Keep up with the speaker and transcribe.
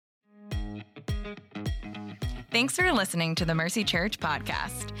Thanks for listening to the Mercy Church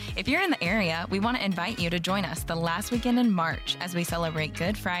podcast. If you're in the area, we want to invite you to join us the last weekend in March as we celebrate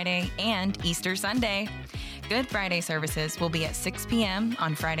Good Friday and Easter Sunday. Good Friday services will be at 6 p.m.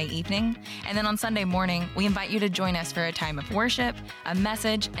 on Friday evening, and then on Sunday morning, we invite you to join us for a time of worship, a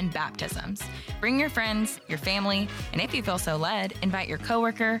message, and baptisms. Bring your friends, your family, and if you feel so led, invite your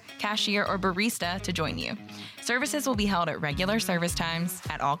coworker, cashier, or barista to join you. Services will be held at regular service times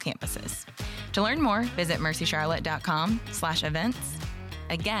at all campuses. To learn more, visit mercycharlotte.com/events.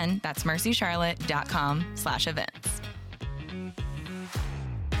 Again, that's mercycharlotte.com/events.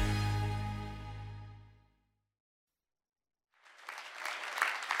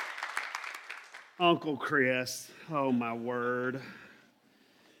 Uncle Chris, oh my word.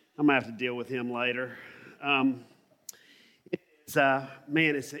 I'm going to have to deal with him later.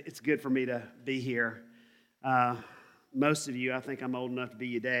 It's good for me to be here. Most of you, I think I'm old enough to be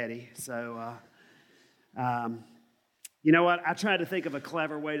your daddy. So, you know what? I tried to think of a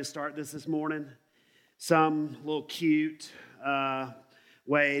clever way to start this morning. Some little cute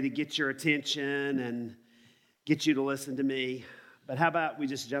way to get your attention and get you to listen to me. But how about we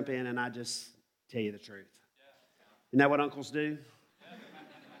just jump in and I just tell you the truth? Isn't that what uncles do?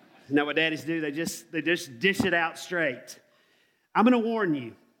 Isn't that what daddies do? They just dish it out straight. I'm going to warn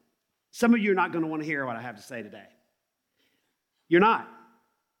you. Some of you are not going to want to hear what I have to say today. You're not.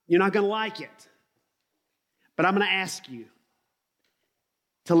 You're not going to like it. But I'm going to ask you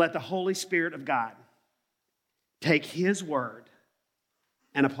to let the Holy Spirit of God take His word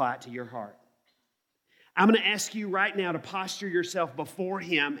and apply it to your heart. I'm going to ask you right now to posture yourself before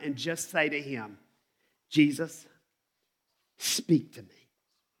Him and just say to Him, Jesus, speak to me.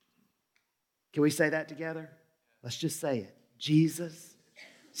 Can we say that together? Let's just say it. Jesus,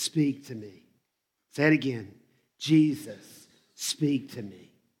 speak to me. Say it again. Jesus, speak to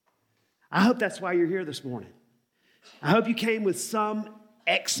me. I hope that's why you're here this morning. I hope you came with some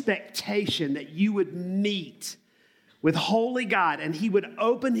expectation that you would meet with holy God and He would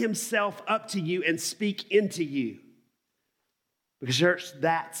open Himself up to you and speak into you. Because church,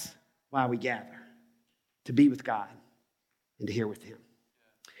 that's why we gather, to be with God and to hear with Him.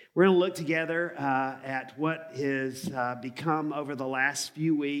 We're going to look together at what has become over the last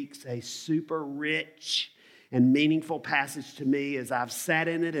few weeks a super rich and meaningful passage to me as I've sat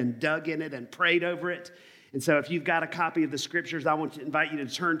in it and dug in it and prayed over it. And so if you've got a copy of the scriptures, I want to invite you to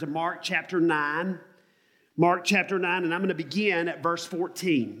turn to Mark chapter 9. Mark chapter 9, and I'm going to begin at verse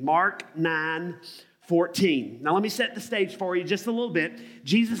 14. Mark 9:14. Now let me set the stage for you just a little bit.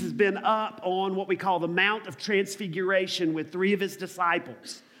 Jesus has been up on what we call the Mount of Transfiguration with 3 of His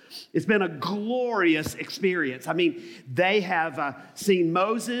disciples. It's been a glorious experience. I mean, they have seen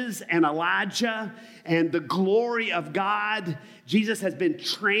Moses and Elijah and the glory of God. Jesus has been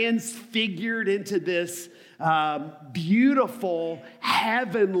transfigured into this beautiful,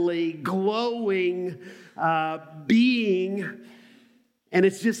 heavenly, glowing being. And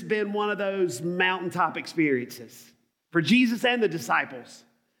it's just been one of those mountaintop experiences for Jesus and the disciples.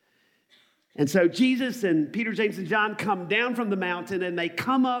 And so Jesus and Peter, James, and John come down from the mountain and they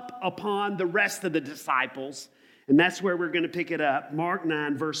come up upon the rest of the disciples. And that's where we're going to pick it up. Mark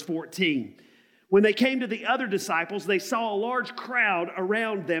 9, verse 14. When they came to the other disciples, they saw a large crowd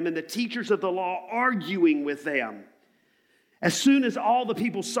around them and the teachers of the law arguing with them. As soon as all the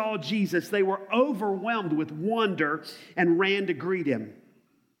people saw Jesus, they were overwhelmed with wonder and ran to greet Him.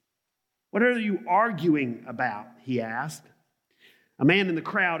 "What are you arguing about?" He asked. A man in the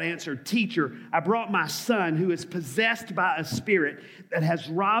crowd answered, "Teacher, I brought my son who is possessed by a spirit that has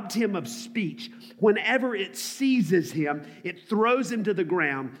robbed him of speech. Whenever it seizes him, it throws him to the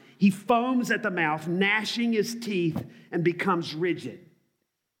ground. He foams at the mouth, gnashing his teeth, and becomes rigid.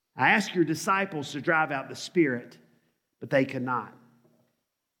 I asked your disciples to drive out the spirit, but they could not."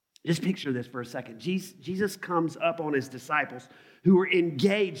 Just picture this for a second. Jesus comes up on His disciples who are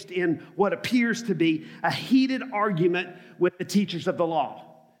engaged in what appears to be a heated argument with the teachers of the law.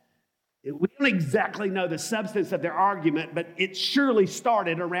 We don't exactly know the substance of their argument, but it surely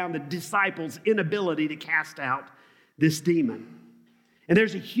started around the disciples' inability to cast out this demon. And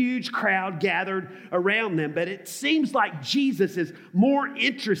there's a huge crowd gathered around them, but it seems like Jesus is more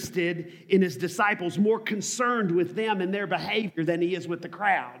interested in His disciples, more concerned with them and their behavior than He is with the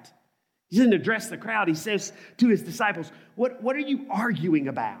crowd. He doesn't address the crowd. He says to His disciples, what are you arguing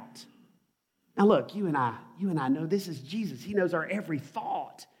about? Now look, you and I know this is Jesus. He knows our every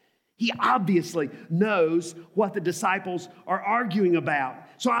thought. He obviously knows what the disciples are arguing about.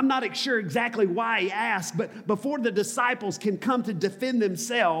 So I'm not sure exactly why He asked, but before the disciples can come to defend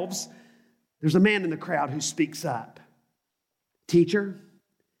themselves, there's a man in the crowd who speaks up. "Teacher,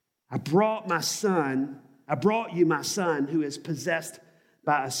 I brought my son I brought you my son who is possessed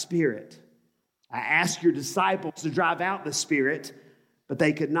by a spirit. I asked your disciples to drive out the spirit, but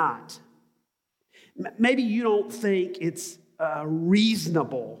they could not. Maybe you don't think it's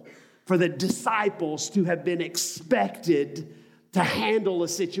reasonable for the disciples to have been expected to handle a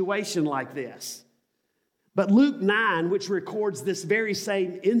situation like this. But Luke 9, which records this very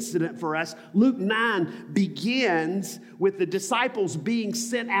same incident for us, Luke 9 begins with the disciples being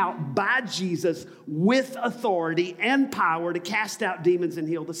sent out by Jesus with authority and power to cast out demons and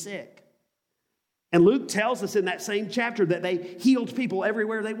heal the sick. And Luke tells us in that same chapter that they healed people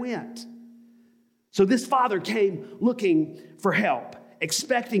everywhere they went. So this father came looking for help,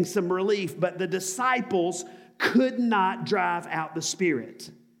 expecting some relief, but the disciples could not drive out the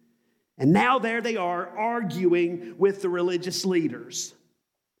spirit. And now there they are arguing with the religious leaders.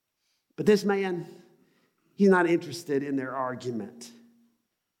 But this man, he's not interested in their argument.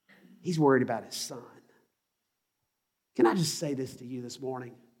 He's worried about his son. Can I just say this to you this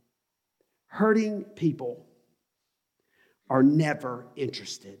morning? Hurting people are never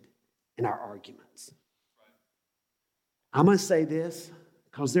interested in our arguments. I'm going to say this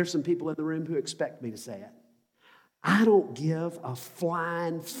because there's some people in the room who expect me to say it. I don't give a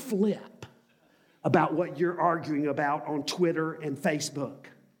flying flip about what you're arguing about on Twitter and Facebook.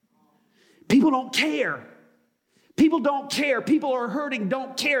 People don't care. People don't care. People are hurting,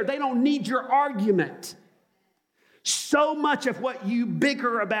 don't care. They don't need your argument. So much of what you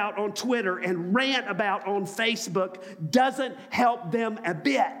bicker about on Twitter and rant about on Facebook doesn't help them a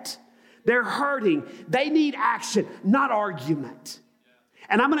bit. They're hurting. They need action, not argument.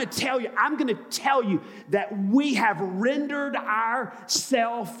 And I'm going to tell you that we have rendered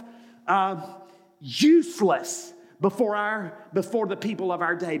ourselves useless before the people of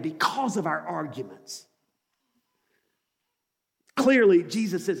our day because of our arguments. Clearly,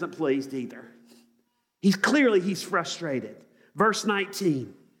 Jesus isn't pleased either. He's frustrated. Verse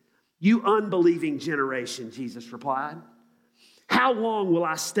 19, you unbelieving generation, Jesus replied. How long will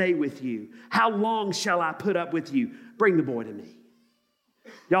I stay with you? How long shall I put up with you? Bring the boy to me.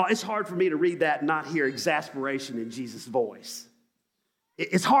 Y'all, it's hard for me to read that and not hear exasperation in Jesus' voice.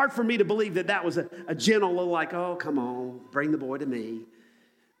 It's hard for me to believe that was a gentle little like, oh, come on, bring the boy to me.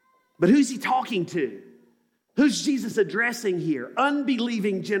 But who's he talking to? Who's Jesus addressing here?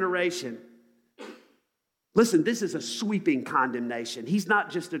 Unbelieving generation. Listen, this is a sweeping condemnation. He's not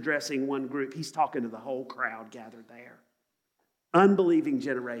just addressing one group. He's talking to the whole crowd gathered there. Unbelieving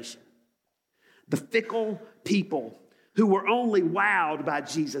generation. The fickle people who were only wowed by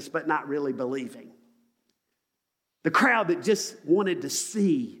Jesus but not really believing. The crowd that just wanted to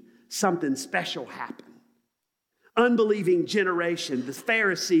see something special happen. Unbelieving generation, the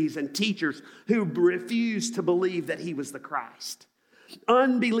Pharisees and teachers who refused to believe that he was the Christ.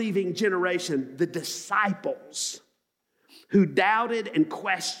 Unbelieving generation, the disciples who doubted and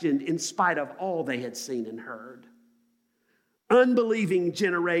questioned in spite of all they had seen and heard. Unbelieving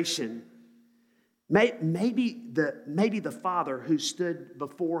generation, maybe the father who stood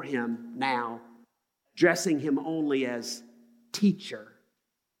before him now, dressing him only as teacher,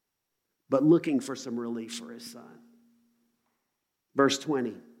 but looking for some relief for his son. Verse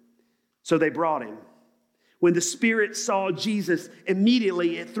 20, so they brought him. When the spirit saw Jesus,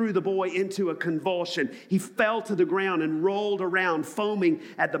 immediately it threw the boy into a convulsion. He fell to the ground and rolled around, foaming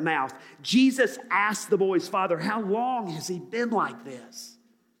at the mouth. Jesus asked the boy's father, how long has he been like this?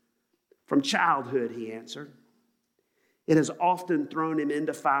 From childhood, he answered. It has often thrown him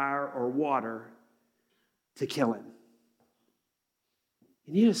into fire or water to kill him.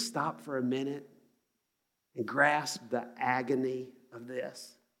 Can you just stop for a minute and grasp the agony of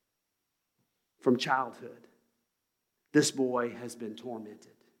this? From childhood, this boy has been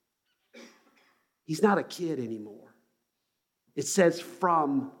tormented. He's not a kid anymore. It says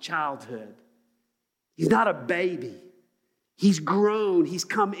from childhood. He's not a baby. He's grown. He's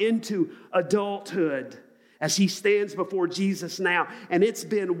come into adulthood as he stands before Jesus now. And it's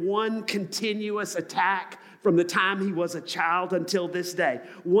been one continuous attack from the time he was a child until this day.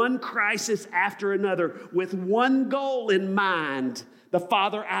 One crisis after another with one goal in mind. The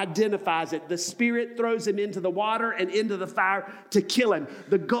father identifies it. The spirit throws him into the water and into the fire to kill him.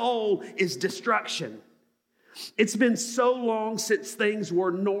 The goal is destruction. It's been so long since things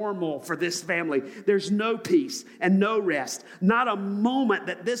were normal for this family. There's no peace and no rest. Not a moment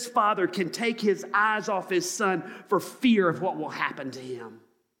that this father can take his eyes off his son for fear of what will happen to him.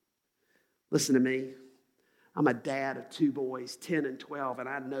 Listen to me. I'm a dad of two boys, 10 and 12, and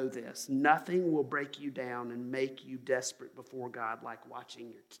I know this. Nothing will break you down and make you desperate before God like watching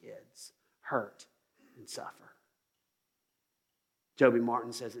your kids hurt and suffer. Joby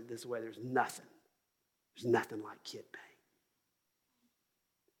Martin says it this way, there's There's nothing like kid pain.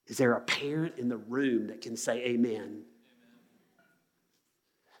 Is there a parent in the room that can say amen?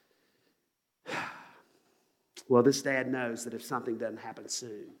 Well, this dad knows that if something doesn't happen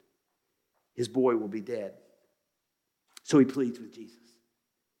soon, his boy will be dead. So he pleads with Jesus.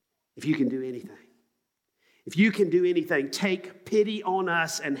 If you can do anything, if you can do anything, take pity on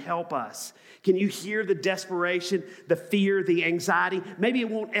us and help us. Can you hear the desperation, the fear, the anxiety? Maybe it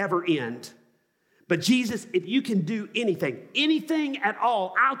won't ever end. But Jesus, if you can do anything at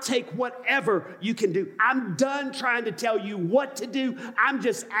all, I'll take whatever you can do. I'm done trying to tell you what to do. I'm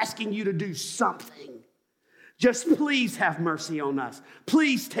just asking you to do something. Just please have mercy on us.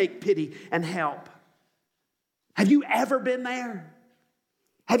 Please take pity and help. Have you ever been there?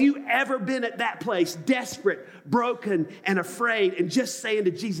 Have you ever been at that place, desperate, broken, and afraid, and just saying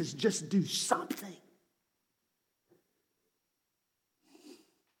to Jesus, just do something?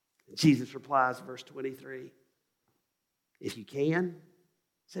 Jesus replies, verse 23, if you can,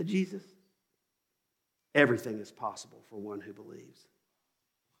 said Jesus, everything is possible for one who believes.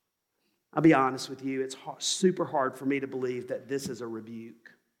 I'll be honest with you, it's super hard for me to believe that this is a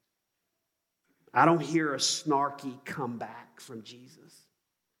rebuke. I don't hear a snarky comeback from Jesus.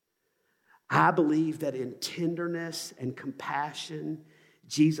 I believe that in tenderness and compassion,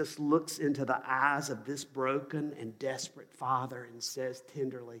 Jesus looks into the eyes of this broken and desperate father and says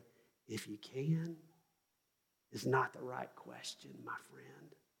tenderly, if you can, is not the right question, my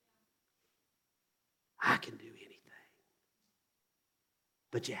friend. I can do anything.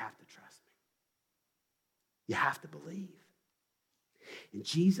 But you have to trust me. You have to believe. And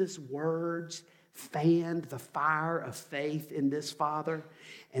Jesus' words fanned the fire of faith in this father.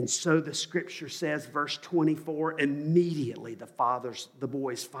 And so the scripture says, verse 24, immediately the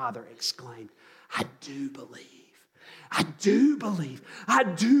boy's father exclaimed, I do believe. I do believe. I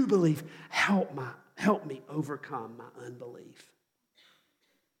do believe. Help me overcome my unbelief.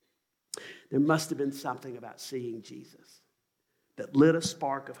 There must have been something about seeing Jesus that lit a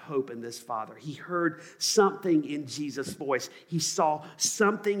spark of hope in this father. He heard something in Jesus' voice. He saw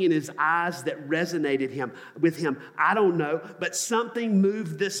something in his eyes that resonated with him. I don't know, but something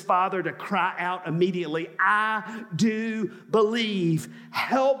moved this father to cry out immediately, I do believe.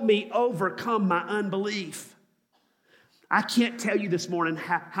 Help me overcome my unbelief. I can't tell you this morning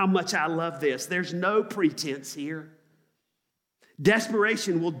how much I love this. There's no pretense here.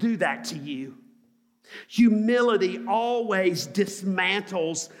 Desperation will do that to you. Humility always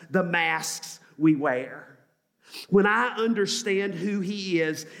dismantles the masks we wear. When I understand who he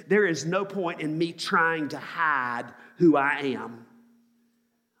is, there is no point in me trying to hide who I am.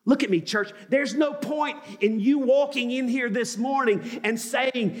 Look at me, church. There's no point in you walking in here this morning and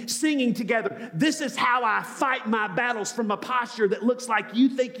singing together, this is how I fight my battles, from a posture that looks like you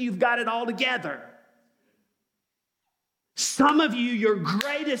think you've got it all together. Some of you, your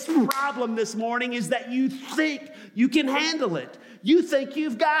greatest problem this morning is that you think you can handle it. You think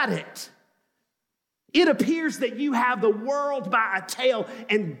you've got it. It appears that you have the world by a tail,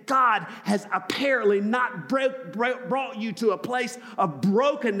 and God has apparently not brought you to a place of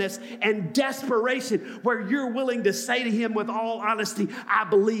brokenness and desperation where you're willing to say to him with all honesty, I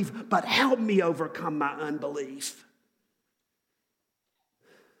believe, but help me overcome my unbelief.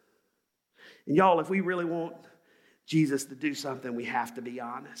 And y'all, if we really want Jesus to do something, we have to be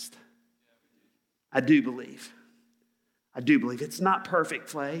honest. I do believe. I do believe. It's not perfect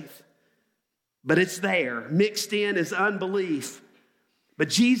faith, but it's there. Mixed in is unbelief. But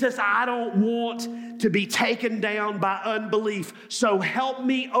Jesus, I don't want to be taken down by unbelief, so help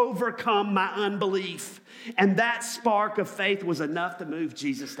me overcome my unbelief. And that spark of faith was enough to move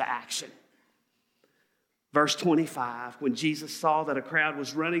Jesus to action. Verse 25, when Jesus saw that a crowd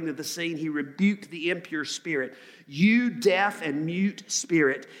was running to the scene, he rebuked the impure spirit. You deaf and mute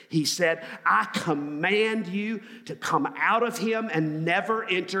spirit, he said, I command you to come out of him and never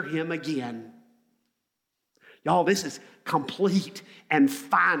enter him again. Y'all, this is complete and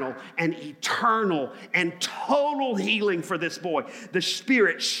final and eternal and total healing for this boy. The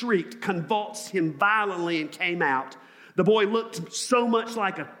spirit shrieked, convulsed him violently, and came out. The boy looked so much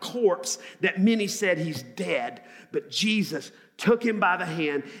like a corpse that many said he's dead. But Jesus took him by the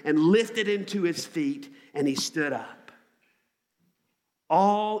hand and lifted him to his feet, and he stood up.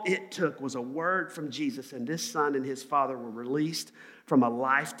 All it took was a word from Jesus, and this son and his father were released from a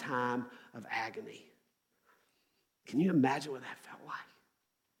lifetime of agony. Can you imagine what that felt like?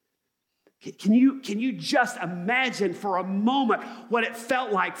 Can you just imagine for a moment what it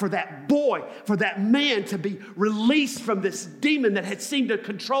felt like for that boy, for that man to be released from this demon that had seemed to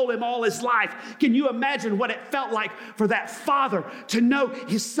control him all his life? Can you imagine what it felt like for that father to know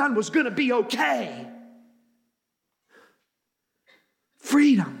his son was going to be okay?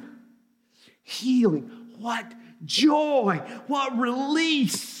 freedom, healing. What joy, what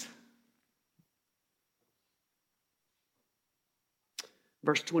release.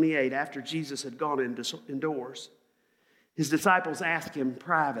 Verse 28, after Jesus had gone indoors, his disciples asked him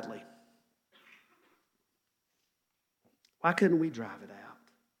privately, why couldn't we drive it out?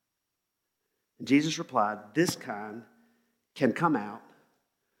 And Jesus replied, this kind can come out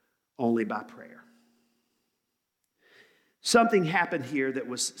only by prayer. Something happened here that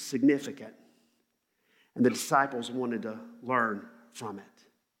was significant, and the disciples wanted to learn from it.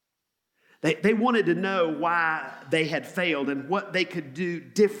 They wanted to know why they had failed and what they could do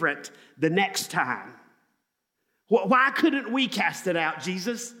different the next time. Why couldn't we cast it out,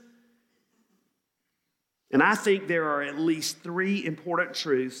 Jesus? And I think there are at least 3 important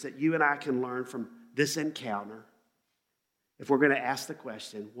truths that you and I can learn from this encounter if we're going to ask the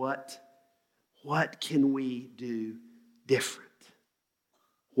question, what can we do different?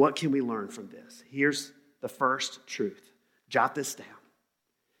 What can we learn from this? Here's the first truth. Jot this down.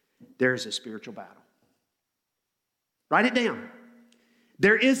 There is a spiritual battle. Write it down.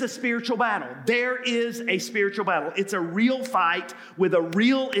 There is a spiritual battle. There is a spiritual battle. It's a real fight with a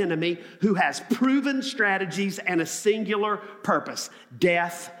real enemy who has proven strategies and a singular purpose: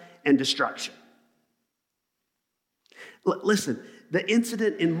 death and destruction. Listen, the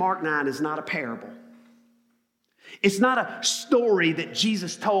incident in Mark 9 is not a parable. It's not a story that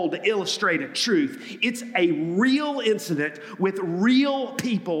Jesus told to illustrate a truth. It's a real incident with real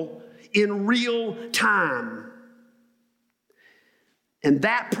people in real time. And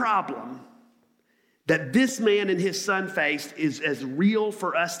that problem that this man and his son faced is as real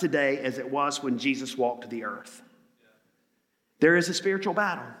for us today as it was when Jesus walked the earth. There is a spiritual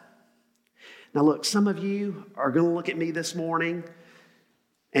battle. Now look, some of you are going to look at me this morning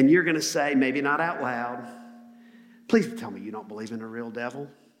and you're going to say, maybe not out loud, please tell me you don't believe in a real devil.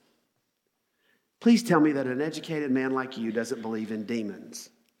 Please tell me that an educated man like you doesn't believe in demons.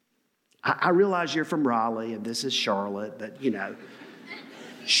 I realize you're from Raleigh and this is Charlotte, but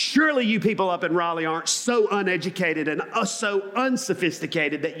surely you people up in Raleigh aren't so uneducated and so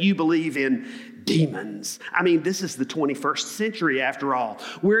unsophisticated that you believe in demons. I mean, this is the 21st century after all.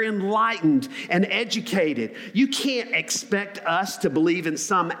 We're enlightened and educated. You can't expect us to believe in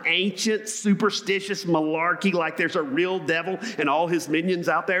some ancient superstitious malarkey like there's a real devil and all his minions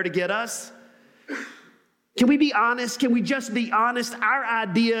out there to get us. Can we be honest? Can we just be honest? Our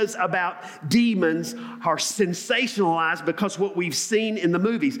ideas about demons are sensationalized because what we've seen in the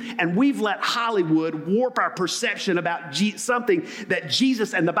movies. And we've let Hollywood warp our perception about something that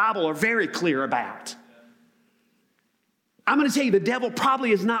Jesus and the Bible are very clear about. I'm going to tell you, the devil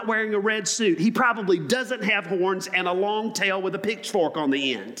probably is not wearing a red suit. He probably doesn't have horns and a long tail with a pitchfork on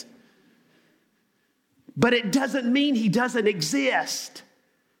the end. But it doesn't mean he doesn't exist.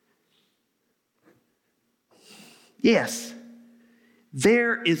 Yes,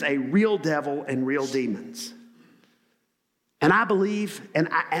 there is a real devil and real demons. And I believe,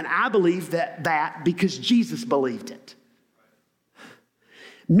 I believe that because Jesus believed it.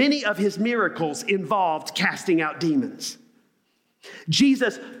 Many of his miracles involved casting out demons.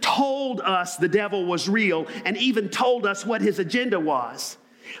 Jesus told us the devil was real and even told us what his agenda was.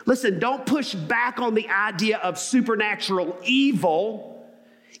 Listen, don't push back on the idea of supernatural evil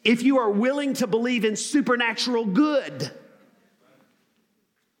if you are willing to believe in supernatural good.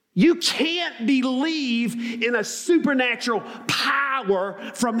 You can't believe in a supernatural power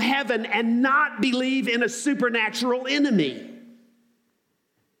from heaven and not believe in a supernatural enemy.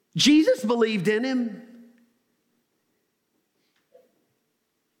 Jesus believed in him.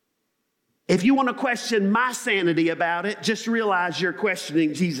 If you want to question my sanity about it, just realize you're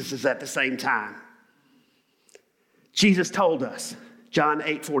questioning Jesus's at the same time. Jesus told us, John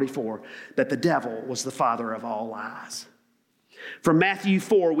 8:44, that the devil was the father of all lies. From Matthew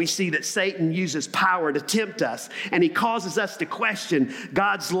 4, we see that Satan uses power to tempt us, and he causes us to question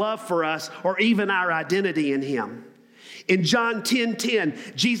God's love for us or even our identity in him. In John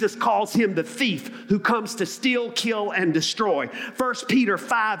 10:10, Jesus calls him the thief who comes to steal, kill, and destroy. 1 Peter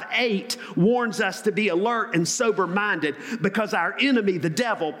 5:8 warns us to be alert and sober-minded because our enemy, the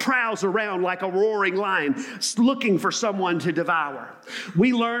devil, prowls around like a roaring lion looking for someone to devour.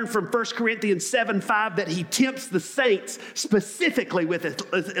 We learn from 1 Corinthians 7:5 that he tempts the saints specifically with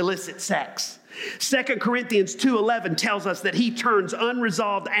illicit sex. 2 Corinthians 2:11 tells us that he turns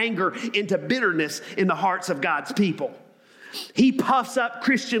unresolved anger into bitterness in the hearts of God's people. He puffs up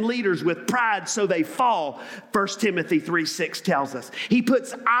Christian leaders with pride so they fall, 1 Timothy 3:6 tells us. He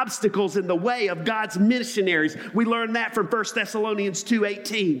puts obstacles in the way of God's missionaries. We learn that from 1 Thessalonians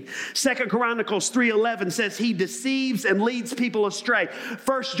 2:18. 2 Chronicles 3:11 says he deceives and leads people astray.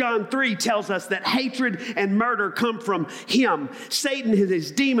 1 John 3 tells us that hatred and murder come from him. Satan and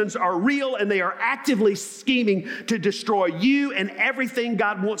his demons are real, and they are actively scheming to destroy you and everything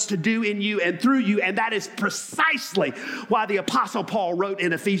God wants to do in you and through you. And that is precisely why the Apostle Paul wrote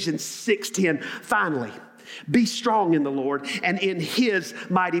in Ephesians 6:10, finally, be strong in the Lord and in his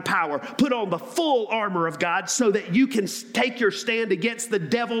mighty power. Put on the full armor of God so that you can take your stand against the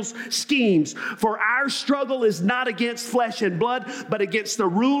devil's schemes. For our struggle is not against flesh and blood, but against the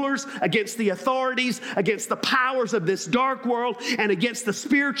rulers, against the authorities, against the powers of this dark world, and against the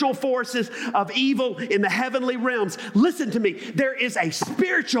spiritual forces of evil in the heavenly realms. Listen to me. There is a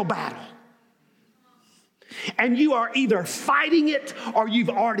spiritual battle. And you are either fighting it or you've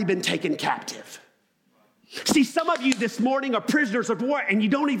already been taken captive. See, some of you this morning are prisoners of war and you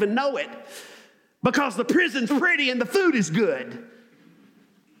don't even know it because the prison's pretty and the food is good.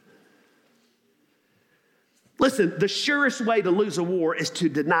 Listen, the surest way to lose a war is to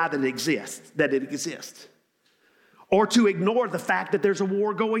deny that it exists, or to ignore the fact that there's a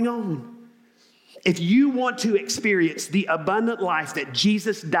war going on. If you want to experience the abundant life that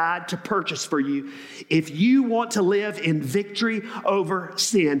Jesus died to purchase for you, if you want to live in victory over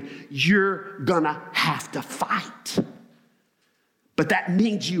sin, you're gonna have to fight. But that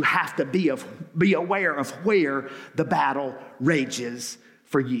means you have to be aware of where the battle rages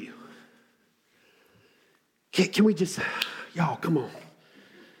for you. Can we just, y'all, come on.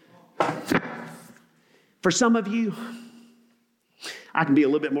 For some of you, I can be a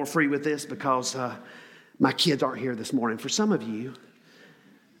little bit more free with this because my kids aren't here this morning. For some of you,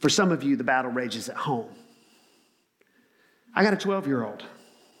 the battle rages at home. I got a 12-year-old.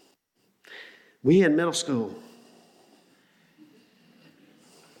 We in middle school.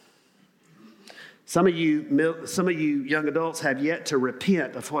 Some of you young adults have yet to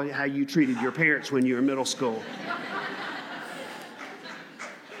repent of how you treated your parents when you were in middle school.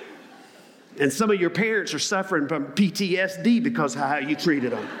 And some of your parents are suffering from PTSD because of how you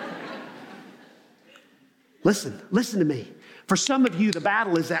treated them. Listen to me. For some of you, the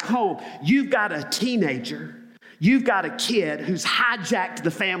battle is at home. You've got a teenager. You've got a kid who's hijacked the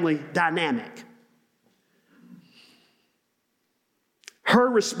family dynamic. Her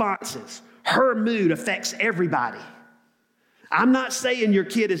responses, her mood affects everybody. I'm not saying your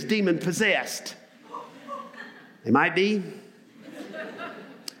kid is demon possessed. They might be.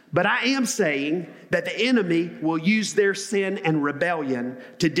 But I am saying that the enemy will use their sin and rebellion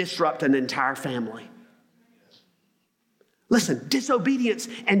to disrupt an entire family. Listen, disobedience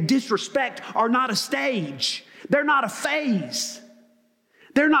and disrespect are not a stage. They're not a phase.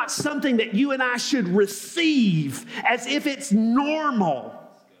 They're not something that you and I should receive as if it's normal.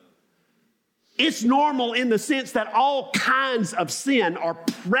 It's normal in the sense that all kinds of sin are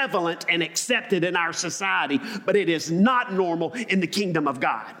prevalent and accepted in our society, but it is not normal in the kingdom of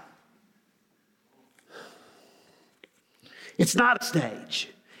God. It's not a stage.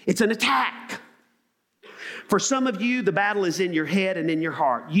 It's an attack. For some of you, the battle is in your head and in your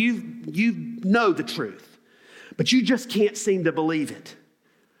heart. You know the truth, but you just can't seem to believe it.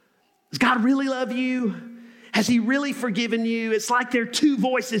 Does God really love you? Has he really forgiven you? It's like there are two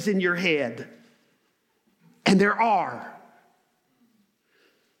voices in your head. And there are.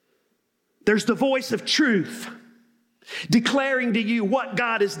 There's the voice of truth, declaring to you what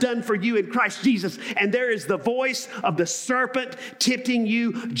God has done for you in Christ Jesus. And there is the voice of the serpent tempting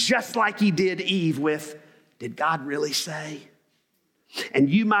you just like he did Eve with, did God really say? And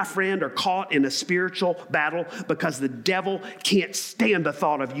you, my friend, are caught in a spiritual battle because the devil can't stand the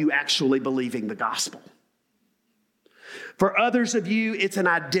thought of you actually believing the gospel. For others of you, it's an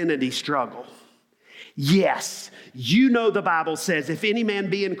identity struggle. Yes, you know the Bible says, if any man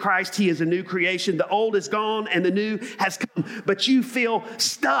be in Christ, he is a new creation. The old is gone and the new has come. But you feel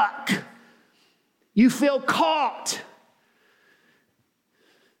stuck. You feel caught.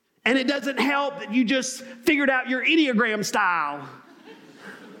 And it doesn't help that you just figured out your Enneagram style.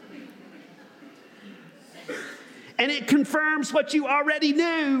 And it confirms what you already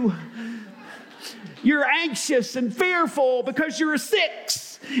knew. You're anxious and fearful because you're a 6.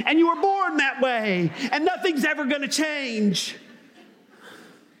 And you were born that way, and nothing's ever going to change.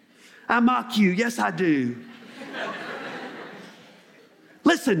 I mock you. Yes, I do.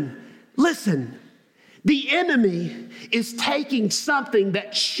 Listen. The enemy is taking something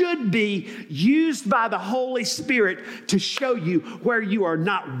that should be used by the Holy Spirit to show you where you are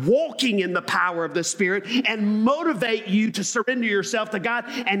not walking in the power of the Spirit and motivate you to surrender yourself to God.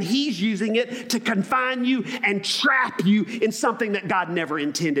 And he's using it to confine you and trap you in something that God never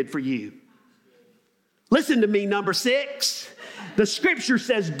intended for you. Listen to me, number 6. The scripture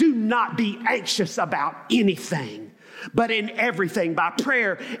says, do not be anxious about anything, but in everything, by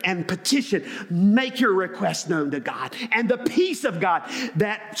prayer and petition, make your requests known to God. And the peace of God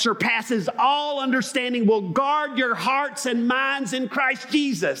that surpasses all understanding will guard your hearts and minds in Christ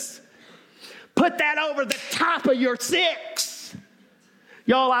Jesus. Put that over the top of your 6.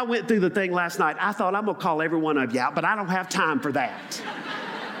 Y'all, I went through the thing last night. I thought I'm going to call every one of you out, but I don't have time for that.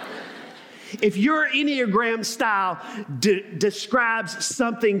 If your Enneagram style describes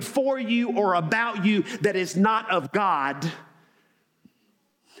something for you or about you that is not of God,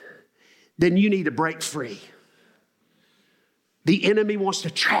 then you need to break free. The enemy wants to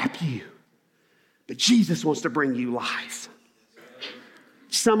trap you, but Jesus wants to bring you life.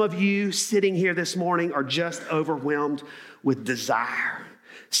 Some of you sitting here this morning are just overwhelmed with desire,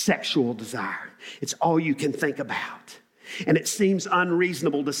 sexual desire. It's all you can think about. And it seems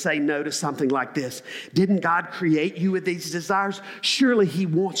unreasonable to say no to something like this. Didn't God create you with these desires? Surely he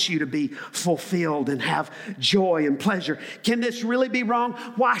wants you to be fulfilled and have joy and pleasure. Can this really be wrong?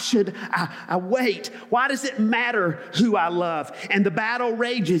 Why should I wait? Why does it matter who I love? And the battle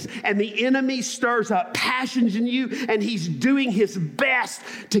rages and the enemy stirs up passions in you, and he's doing his best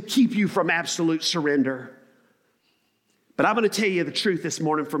to keep you from absolute surrender. But I'm going to tell you the truth this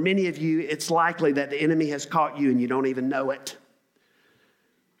morning. For many of you, it's likely that the enemy has caught you and you don't even know it.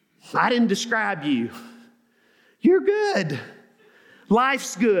 I didn't describe you. You're good.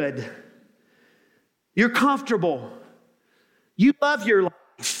 Life's good. You're comfortable. You love your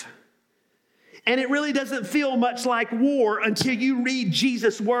life. And it really doesn't feel much like war until you read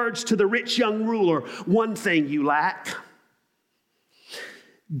Jesus' words to the rich young ruler. One thing you lack.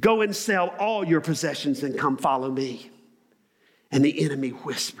 Go and sell all your possessions and come follow me. And the enemy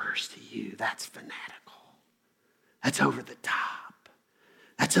whispers to you, that's fanatical. That's over the top.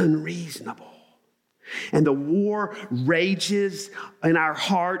 That's unreasonable. And the war rages in our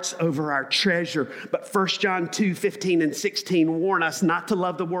hearts over our treasure. But 1 John 2:15 and 16 warn us not to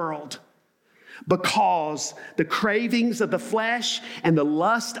love the world, because the cravings of the flesh and the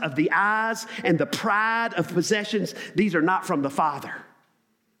lust of the eyes and the pride of possessions, these are not from the Father.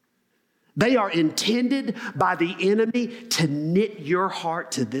 They are intended by the enemy to knit your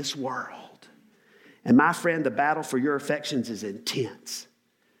heart to this world. And my friend, the battle for your affections is intense.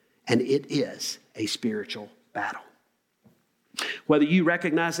 And it is a spiritual battle. Whether you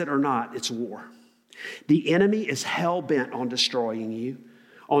recognize it or not, it's war. The enemy is hell-bent on destroying you,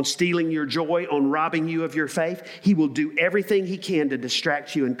 on stealing your joy, on robbing you of your faith. He will do everything he can to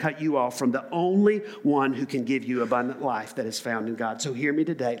distract you and cut you off from the only one who can give you abundant life that is found in God. So hear me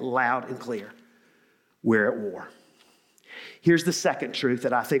today, loud and clear. We're at war. Here's the second truth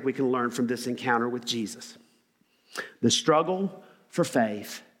that I think we can learn from this encounter with Jesus. The struggle for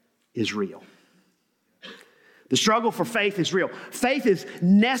faith is real. The struggle for faith is real. Faith is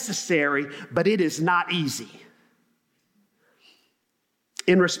necessary, but it is not easy.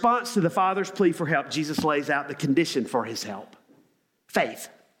 In response to the Father's plea for help, Jesus lays out the condition for his help. Faith,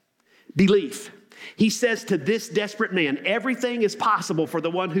 belief. He says to this desperate man, everything is possible for the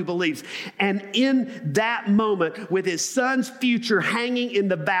one who believes. And in that moment, with his son's future hanging in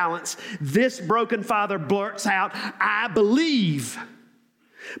the balance, this broken father blurts out, I believe.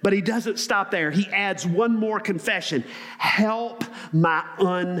 But he doesn't stop there. He adds one more confession. Help my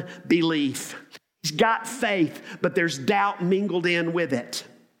unbelief. He's got faith, but there's doubt mingled in with it.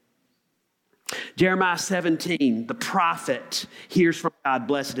 Jeremiah 17, the prophet hears from God,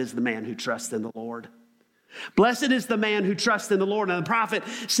 blessed is the man who trusts in the Lord. Blessed is the man who trusts in the Lord. And the prophet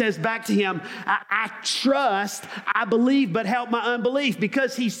says back to him, I trust, I believe, but help my unbelief.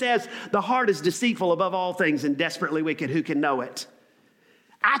 Because he says, the heart is deceitful above all things and desperately wicked. Who can know it?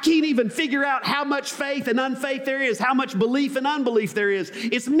 I can't even figure out how much faith and unfaith there is, how much belief and unbelief there is.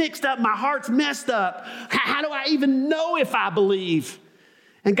 It's mixed up. My heart's messed up. How do I even know if I believe?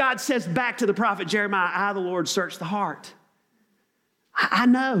 And God says back to the prophet Jeremiah, I, the Lord, search the heart. I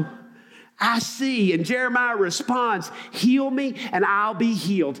know. I see. And Jeremiah responds, heal me and I'll be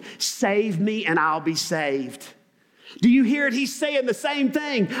healed. Save me and I'll be saved. Do you hear it? He's saying the same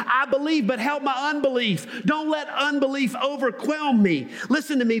thing. I believe, but help my unbelief. Don't let unbelief overwhelm me.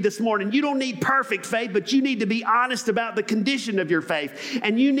 Listen to me this morning. You don't need perfect faith, but you need to be honest about the condition of your faith.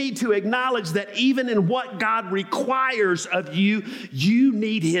 And you need to acknowledge that even in what God requires of you, you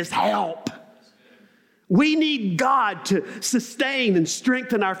need his help. We need God to sustain and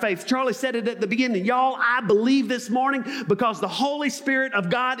strengthen our faith. Charlie said it at the beginning. Y'all, I believe this morning because the Holy Spirit of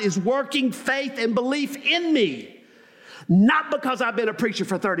God is working faith and belief in me. Not because I've been a preacher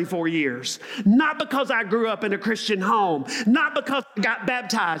for 34 years. Not because I grew up in a Christian home. Not because I got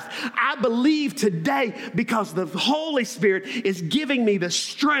baptized. I believe today because the Holy Spirit is giving me the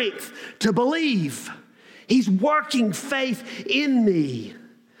strength to believe. He's working faith in me.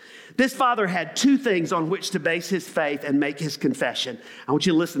 This father had two things on which to base his faith and make his confession. I want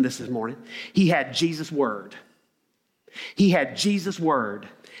you to listen to this morning. He had Jesus' word. He had Jesus' word.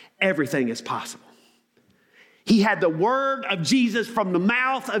 Everything is possible. He had the word of Jesus from the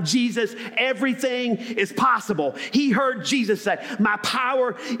mouth of Jesus. Everything is possible. He heard Jesus say, my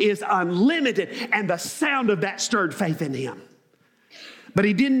power is unlimited. And the sound of that stirred faith in him. But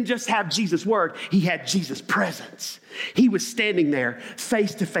he didn't just have Jesus' word, he had Jesus' presence. He was standing there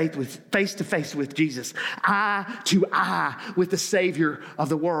face to face with Jesus, eye to eye with the Savior of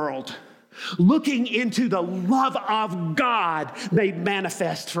the world, looking into the love of God made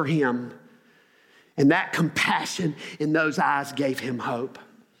manifest for him. And that compassion in those eyes gave him hope.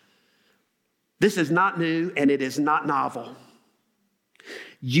 This is not new and it is not novel.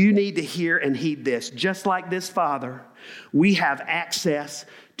 You need to hear and heed this. Just like this father, we have access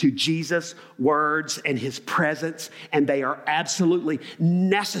to Jesus' words and his presence, and they are absolutely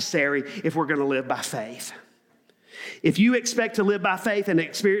necessary if we're going to live by faith. If you expect to live by faith and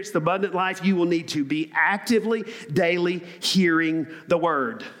experience the abundant life, you will need to be actively, daily hearing the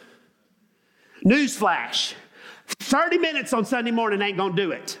word. Newsflash, 30 minutes on Sunday morning ain't going to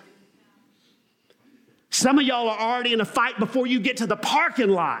do it. Some of y'all are already in a fight before you get to the parking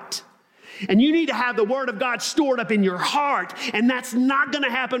lot. And you need to have the word of God stored up in your heart. And that's not going to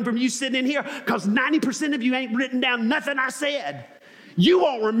happen from you sitting in here because 90% of you ain't written down nothing I said. You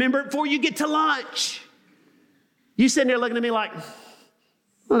won't remember it before you get to lunch. You sitting there looking at me like,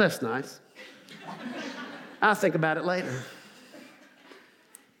 well, that's nice. I'll think about it later.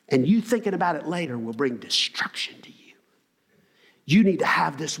 And you thinking about it later will bring destruction to you. You need to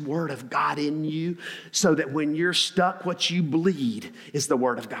have this word of God in you so that when you're stuck, what you bleed is the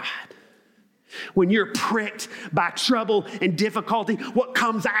word of God. When you're pricked by trouble and difficulty, what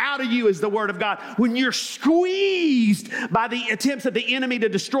comes out of you is the word of God. When you're squeezed by the attempts of the enemy to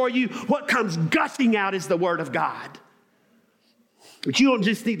destroy you, what comes gushing out is the word of God. But you don't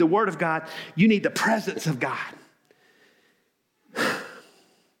just need the word of God, you need the presence of God.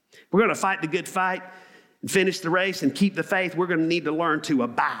 We're going to fight the good fight and finish the race and keep the faith. We're going to need to learn to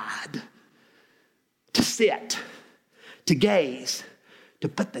abide, to sit, to gaze, to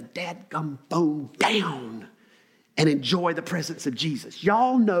put the dadgum phone down and enjoy the presence of Jesus.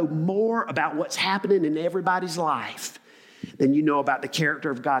 Y'all know more about what's happening in everybody's life than you know about the character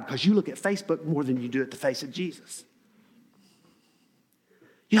of God because you look at Facebook more than you do at the face of Jesus.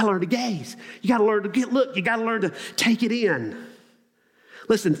 You got to learn to gaze. You got to learn to look. You got to learn to take it in.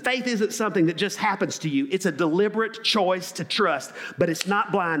 Listen, faith isn't something that just happens to you. It's a deliberate choice to trust, but it's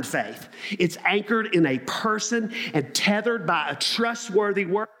not blind faith. It's anchored in a person and tethered by a trustworthy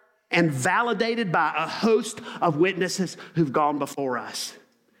word and validated by a host of witnesses who've gone before us.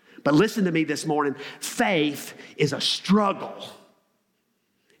 But listen to me this morning. Faith is a struggle.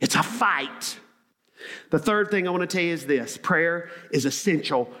 It's a fight. The third thing I want to tell you is this. Prayer is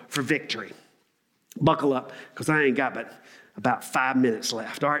essential for victory. Buckle up, because I ain't got but about 5 minutes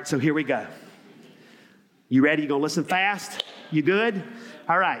left. All right, so here we go. You ready? You gonna listen fast? You good?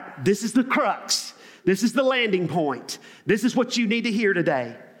 All right, this is the crux. This is the landing point. This is what you need to hear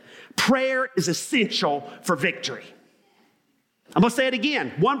today. Prayer is essential for victory. I'm gonna say it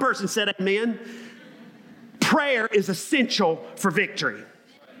again. One person said amen. Prayer is essential for victory.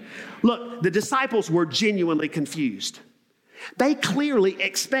 Look, the disciples were genuinely confused. They clearly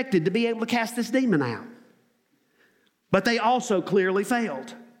expected to be able to cast this demon out. But they also clearly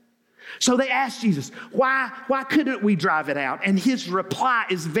failed. So they asked Jesus, why couldn't we drive it out? And his reply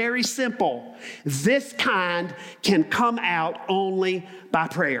is very simple. This kind can come out only by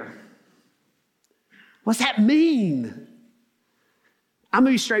prayer. What's that mean? I'm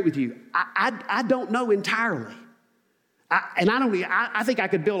going to be straight with you. I don't know entirely. I think I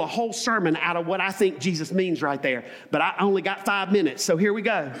could build a whole sermon out of what I think Jesus means right there. But I only got 5 minutes, so here we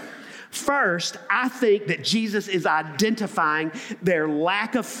go. First, I think that Jesus is identifying their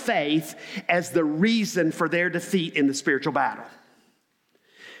lack of faith as the reason for their defeat in the spiritual battle.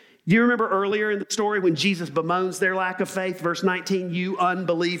 Do you remember earlier in the story when Jesus bemoans their lack of faith? Verse 19, you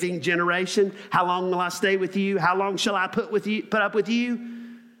unbelieving generation, how long will I stay with you? How long shall I put up with you?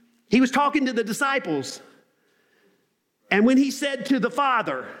 He was talking to the disciples. And when he said to the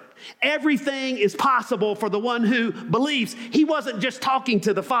Father, Everything is possible for the one who believes. He wasn't just talking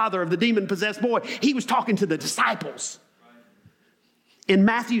to the father of the demon-possessed boy. He was talking to the disciples. In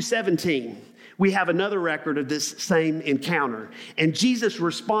Matthew 17, we have another record of this same encounter. And Jesus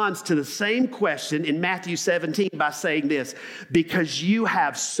responds to the same question in Matthew 17 by saying this, because you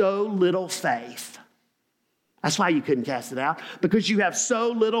have so little faith. That's why you couldn't cast it out, because you have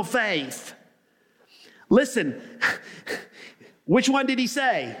so little faith. Listen, which one did he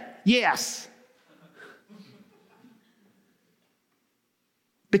say? Yes.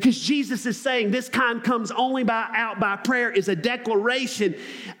 Because Jesus is saying this kind comes only out by prayer is a declaration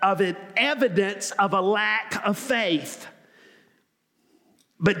of an evidence of a lack of faith.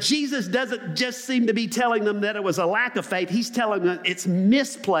 But Jesus doesn't just seem to be telling them that it was a lack of faith. He's telling them it's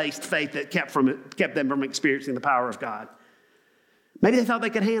misplaced faith that kept them from experiencing the power of God. Maybe they thought they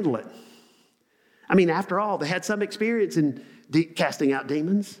could handle it. I mean, after all, they had some experience in casting out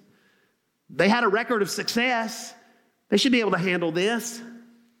demons. They had a record of success. They should be able to handle this.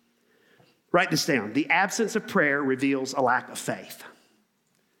 Write this down. The absence of prayer reveals a lack of faith.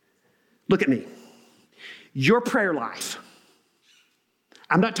 Look at me. Your prayer life.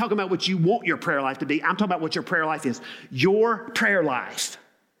 I'm not talking about what you want your prayer life to be. I'm talking about what your prayer life is. Your prayer life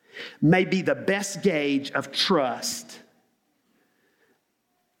may be the best gauge of trust.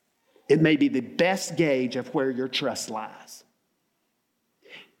 It may be the best gauge of where your trust lies.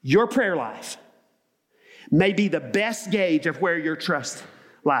 Your prayer life may be the best gauge of where your trust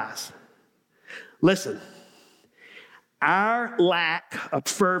lies. Listen, our lack of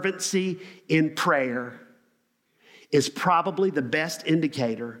fervency in prayer is probably the best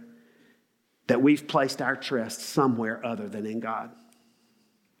indicator that we've placed our trust somewhere other than in God.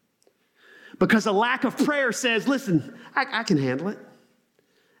 Because a lack of prayer says, listen, I can handle it.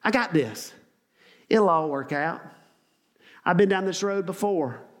 I got this. It'll all work out. I've been down this road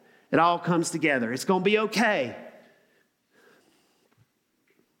before. It all comes together. It's going to be okay.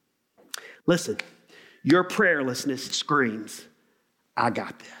 Listen, your prayerlessness screams, I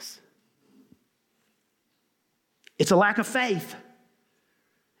got this. It's a lack of faith.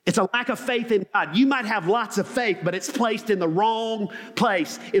 It's a lack of faith in God. You might have lots of faith, but it's placed in the wrong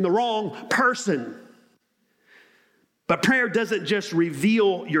place, in the wrong person. But prayer doesn't just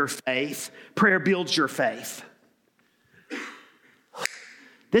reveal your faith. Prayer builds your faith.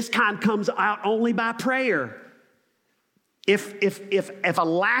 This kind comes out only by prayer. If a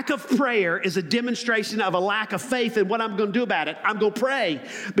lack of prayer is a demonstration of a lack of faith, then what I'm going to do about it? I'm going to pray,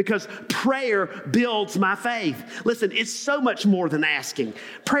 because prayer builds my faith. Listen, it's so much more than asking.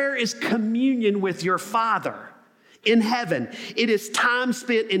 Prayer is communion with your Father in heaven. It is time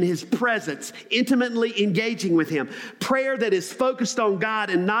spent in His presence, intimately engaging with Him. Prayer that is focused on God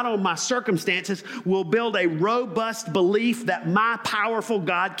and not on my circumstances will build a robust belief that my powerful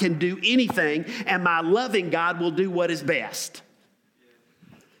God can do anything and my loving God will do what is best.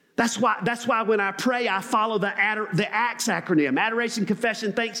 That's why when I pray, I follow the ACTS acronym: adoration,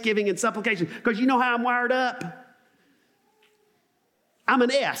 confession, thanksgiving, and supplication. Because you know how I'm wired up? I'm an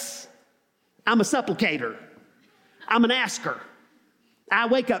S. I'm a supplicator. I'm an asker. I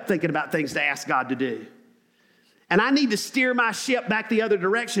wake up thinking about things to ask God to do. And I need to steer my ship back the other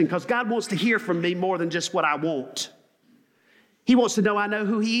direction, because God wants to hear from me more than just what I want. He wants to know I know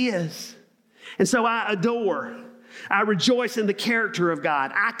who He is. And so I adore. I rejoice in the character of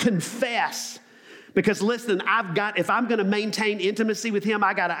God. I confess. Because listen, if I'm going to maintain intimacy with Him,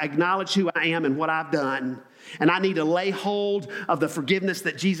 I got to acknowledge who I am and what I've done. And I need to lay hold of the forgiveness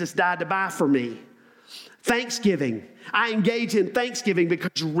that Jesus died to buy for me. Thanksgiving. I engage in thanksgiving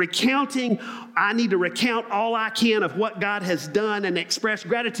because I need to recount all I can of what God has done and express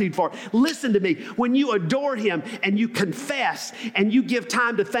gratitude for. Listen to me. When you adore Him and you confess and you give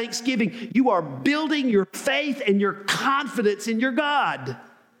time to thanksgiving, you are building your faith and your confidence in your God.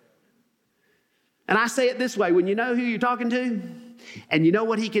 And I say it this way: when you know who you're talking to and you know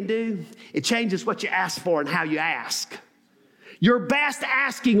what He can do, it changes what you ask for and how you ask. Your best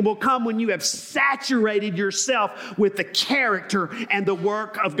asking will come when you have saturated yourself with the character and the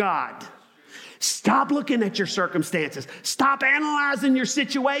work of God. Stop looking at your circumstances. Stop analyzing your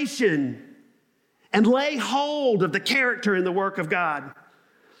situation and lay hold of the character and the work of God.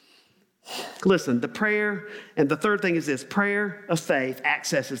 Listen, the prayer, and the third thing is this: prayer of faith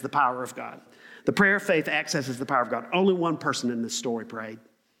accesses the power of God. The prayer of faith accesses the power of God. Only one person in this story prayed.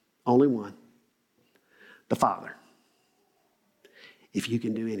 Only one. The Father. If you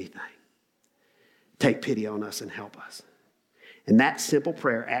can do anything, take pity on us and help us. And that simple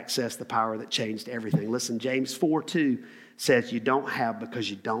prayer accessed the power that changed everything. Listen, James 4:2 says you don't have because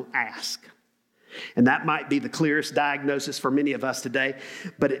you don't ask. And that might be the clearest diagnosis for many of us today,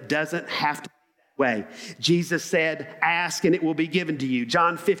 but it doesn't have to be that way. Jesus said, ask and it will be given to you.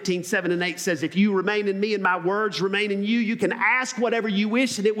 John 15:7-8 says, if you remain in me and my words remain in you, you can ask whatever you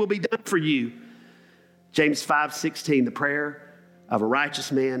wish and it will be done for you. James 5:16, the prayer of a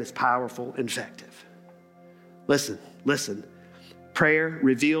righteous man is powerful and effective. Listen. Prayer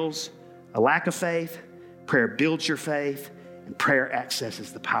reveals a lack of faith. Prayer builds your faith. And prayer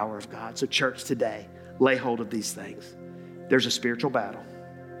accesses the power of God. So church, today, lay hold of these things. There's a spiritual battle.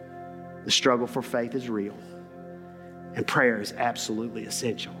 The struggle for faith is real. And prayer is absolutely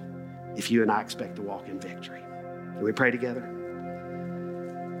essential if you and I expect to walk in victory. Can we pray together?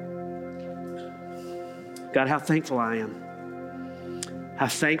 God, how thankful I am. How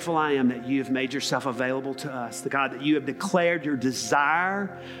thankful I am that you have made yourself available to us. The God, that you have declared your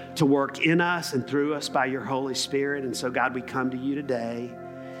desire to work in us and through us by your Holy Spirit. And so, God, we come to you today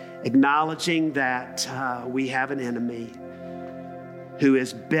acknowledging that we have an enemy who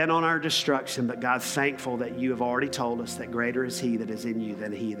is bent on our destruction. But God, thankful that you have already told us that greater is he that is in you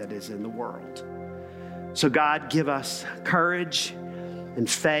than he that is in the world. So, God, give us courage and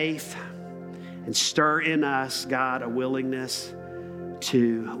faith and stir in us, God, a willingness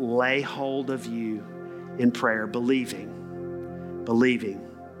to lay hold of you in prayer, believing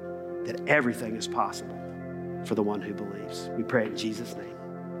that everything is possible for the one who believes. We pray in Jesus' name.